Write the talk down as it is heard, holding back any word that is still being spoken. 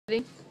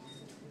Ready?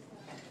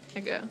 I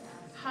go.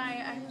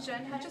 Hi, I'm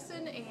Jen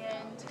Hutchison,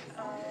 and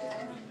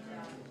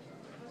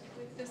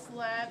this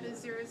lab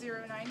is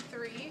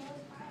 0093.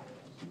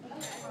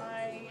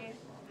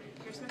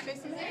 Here's my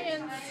face and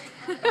hands.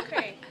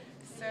 Okay,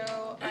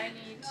 so I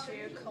need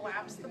to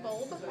collapse the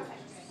bulb,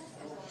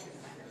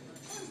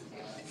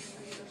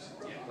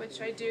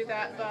 which I do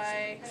that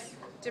by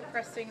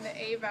depressing the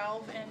A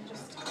valve and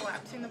just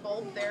collapsing the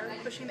bulb there,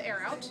 pushing the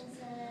air out.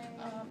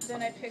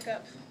 Then I pick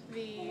up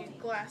the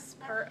glass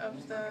part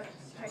of the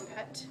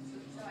pipette.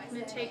 I'm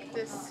going to take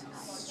this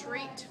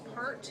straight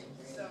part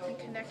and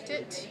connect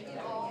it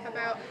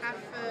about half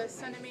a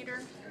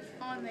centimeter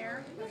on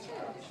there.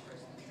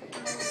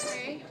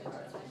 Okay.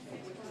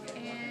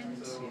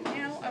 And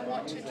now I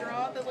want to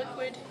draw the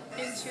liquid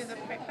into the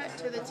pipette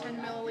to the 10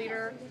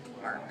 milliliter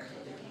mark.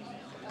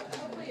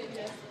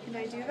 And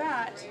I do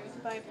that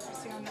by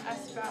pressing on the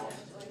S valve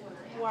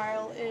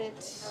while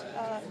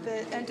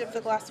the end of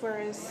the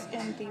glassware is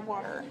in the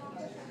water.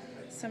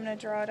 So I'm going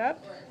to draw it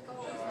up.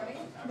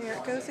 There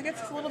it goes. It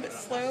gets a little bit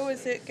slow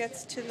as it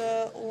gets to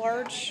the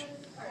large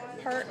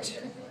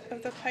part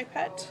of the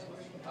pipette,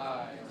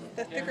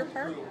 the thicker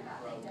part.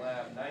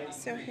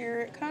 So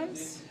here it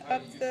comes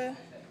up the,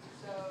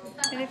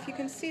 and if you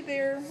can see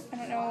there, I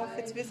don't know if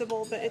it's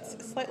visible, but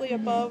it's slightly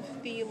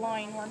above the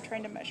line where I'm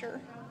trying to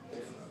measure.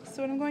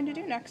 So what I'm going to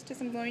do next is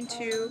I'm going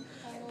to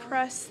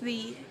press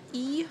the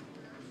E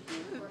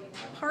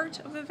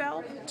part of the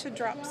valve to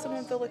drop some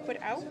of the liquid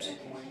out.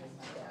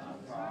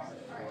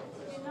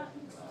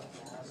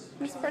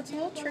 This part's a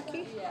little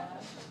tricky.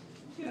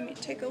 Let me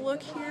take a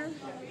look here.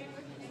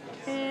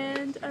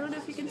 And I don't know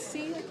if you can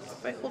see,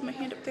 if I hold my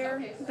hand up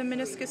there, the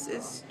meniscus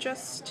is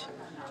just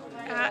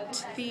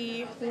at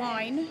the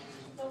line.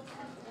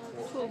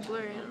 It's a little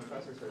blurry.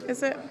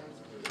 Is it?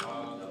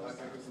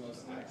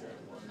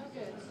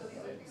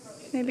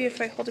 Maybe if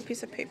I hold a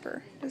piece of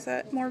paper. Is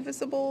that more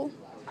visible?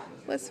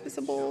 Less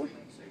visible?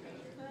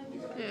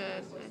 Yeah,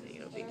 I think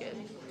it'll be good.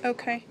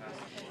 Okay.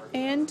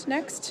 And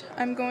next,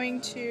 I'm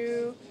going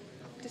to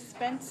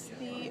dispense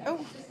the,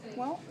 oh,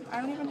 well,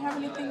 I don't even have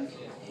anything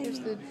Here's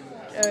the,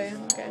 oh yeah,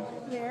 okay.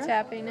 there.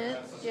 Tapping it.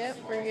 Yep,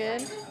 we're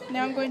good.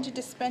 Now I'm going to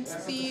dispense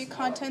the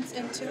contents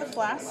into the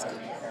flask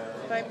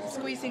by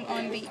squeezing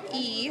on the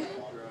E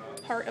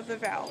part of the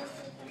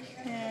valve.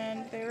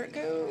 And there it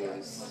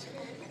goes.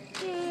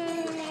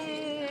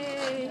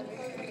 Yay!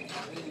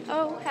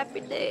 Oh, happy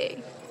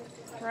day.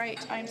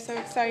 Right, I'm so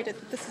excited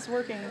that this is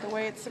working the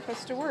way it's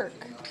supposed to work.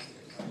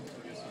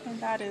 And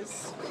that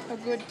is a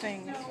good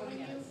thing.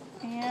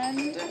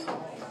 And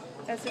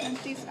as it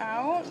empties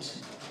out,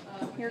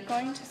 you're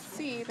going to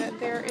see that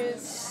there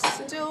is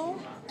still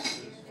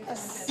a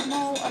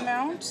small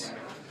amount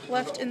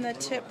left in the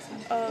tip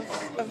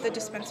of the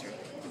dispenser,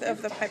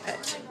 of the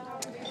pipette.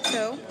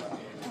 So,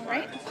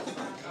 alright.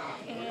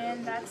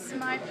 And that's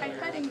my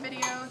pipetting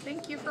video.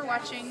 Thank you for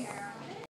watching.